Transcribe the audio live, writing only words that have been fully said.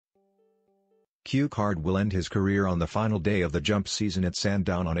Q Card will end his career on the final day of the jump season at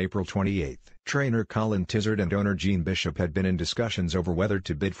Sandown on April 28. Trainer Colin Tizard and owner Gene Bishop had been in discussions over whether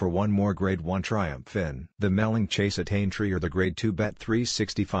to bid for one more Grade 1 Triumph in the Melling Chase at Aintree or the Grade 2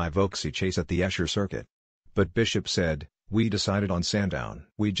 Bet365 Oaksey Chase at the Esher Circuit. But Bishop said, "We decided on Sandown.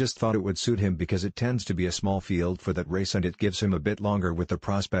 We just thought it would suit him because it tends to be a small field for that race and it gives him a bit longer with the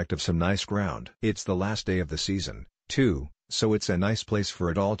prospect of some nice ground. It's the last day of the season, too, so it's a nice place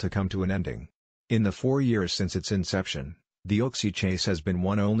for it all to come to an ending." In the 4 years since its inception, the Oaksey Chase has been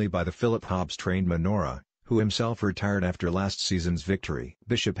won only by the Philip Hobbs-trained Monora, who himself retired after last season's victory.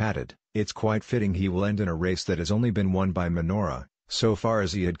 Bishop added, "It's quite fitting he will end in a race that has only been won by Monora, so far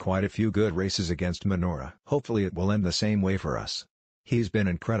as he had quite a few good races against Monora. Hopefully it will end the same way for us. He's been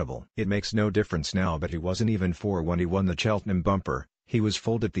incredible. It makes no difference now, but he wasn't even 4 when he won the Cheltenham Bumper. He was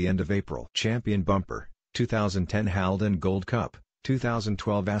foaled at the end of April. Champion Bumper, 2010 Haldon Gold Cup,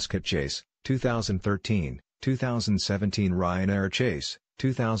 2012 Ascot Chase, 2013, 2017 Ryanair Chase,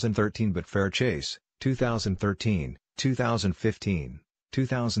 2013 Betfair Chase, 2013, 2015,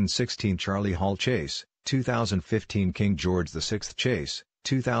 2016 Charlie Hall Chase, 2015 King George VI Chase,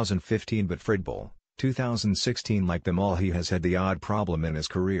 2015 Betfred Bowl, 2016. Like them all, he has had the odd problem in his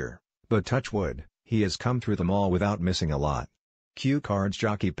career, but touch wood, he has come through them all without missing a lot. Q Card's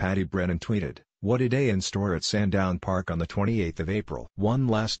jockey Paddy Brennan tweeted, "What a day in store at Sandown Park on the 28th of April. One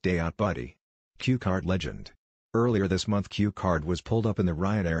last day out, buddy." Q Card legend. Earlier this month Q Card was pulled up in the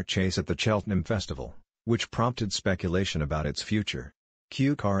Ryanair Chase at the Cheltenham Festival, which prompted speculation about its future.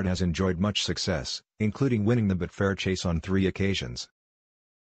 Q Card has enjoyed much success, including winning the Betfair Chase on 3 occasions.